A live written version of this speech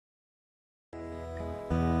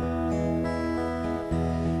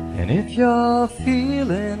if you're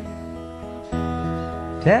feeling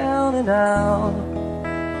down and out,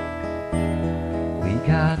 we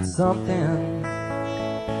got something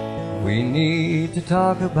we need to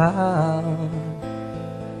talk about.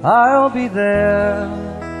 I'll be there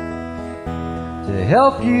to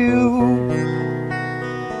help you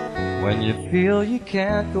when you feel you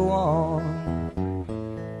can't go on.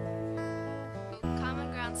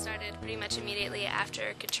 Common Ground started pretty much immediately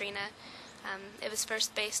after Katrina. It was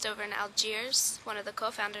first based over in Algiers. One of the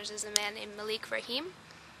co-founders is a man named Malik Rahim,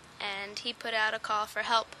 and he put out a call for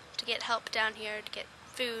help, to get help down here, to get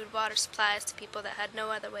food, water supplies to people that had no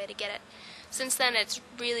other way to get it. Since then it's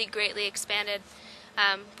really greatly expanded.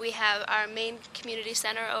 We have our main community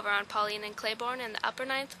center over on Pauline and Claiborne in the upper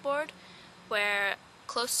 9th ward, where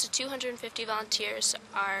close to 250 volunteers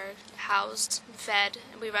are housed and fed.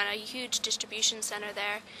 We run a huge distribution center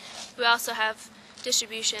there. We also have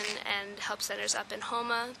distribution and help centers up in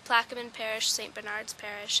Homa, Plaquemine Parish, St. Bernard's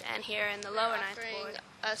Parish, and here in the lower 9th ward.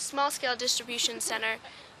 A small-scale distribution center,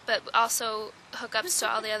 but also hookups to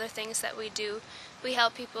all the other things that we do. We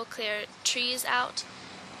help people clear trees out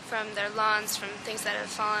from their lawns, from things that have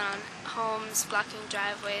fallen on homes, blocking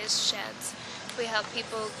driveways, sheds. We help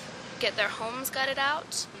people get their homes gutted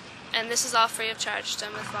out, and this is all free of charge,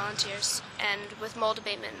 done with volunteers, and with mold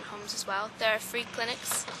abatement in homes as well. There are free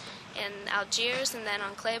clinics in Algiers and then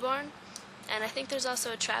on Claiborne, and I think there's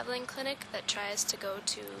also a traveling clinic that tries to go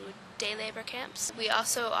to day labor camps. We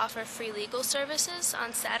also offer free legal services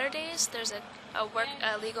on Saturdays. There's a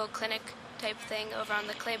legal clinic type thing over on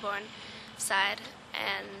the Claiborne side,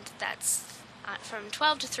 and that's from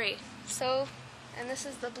 12 to 3. So, and this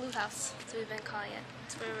is the Blue House, as we've been calling it.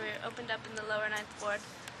 It's where we opened up in the lower 9th ward.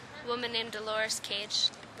 A woman named Dolores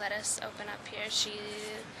Cage let us open up here. She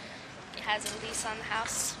has a lease on the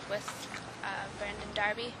house with Brandon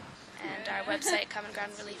Darby, and our website,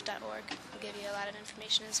 commongroundrelief.org, will give you a lot of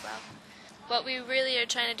information as well. What we really are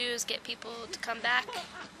trying to do is get people to come back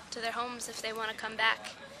to their homes if they want to come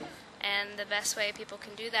back. And the best way people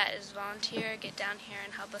can do that is volunteer, get down here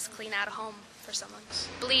and help us clean out a home for someone.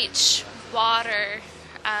 Bleach, water,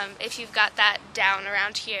 if you've got that down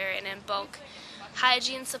around here and in bulk.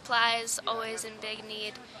 Hygiene supplies, always in big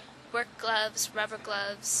need. Work gloves, rubber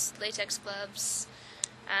gloves, latex gloves,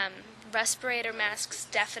 respirator masks,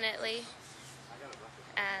 definitely.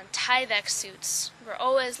 And Tyvek suits. We're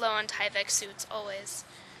always low on Tyvek suits, always.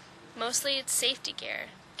 Mostly it's safety gear.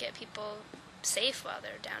 Get people safe while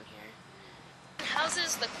they're down here.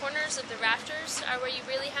 Houses, the corners of the rafters are where you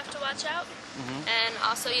really have to watch out. And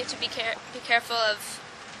also you have to be careful of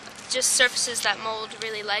just surfaces that mold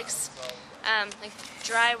really likes. Like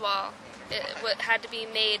drywall, it had to be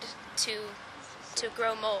made to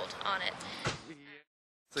grow mold on it.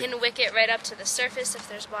 You can wick it right up to the surface if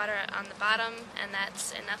there's water on the bottom, and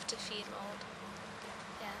that's enough to feed mold.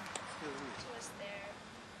 Yeah. Was there?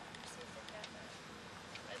 See if they've got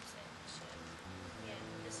the website. Yeah,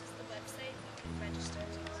 this is the website. You can register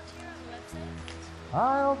to volunteer on the website.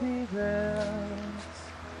 I'll be there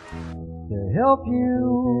to help you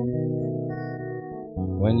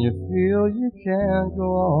when you feel you can't go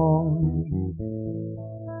on.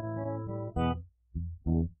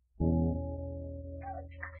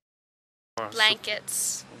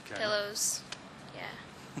 Blankets, pillows.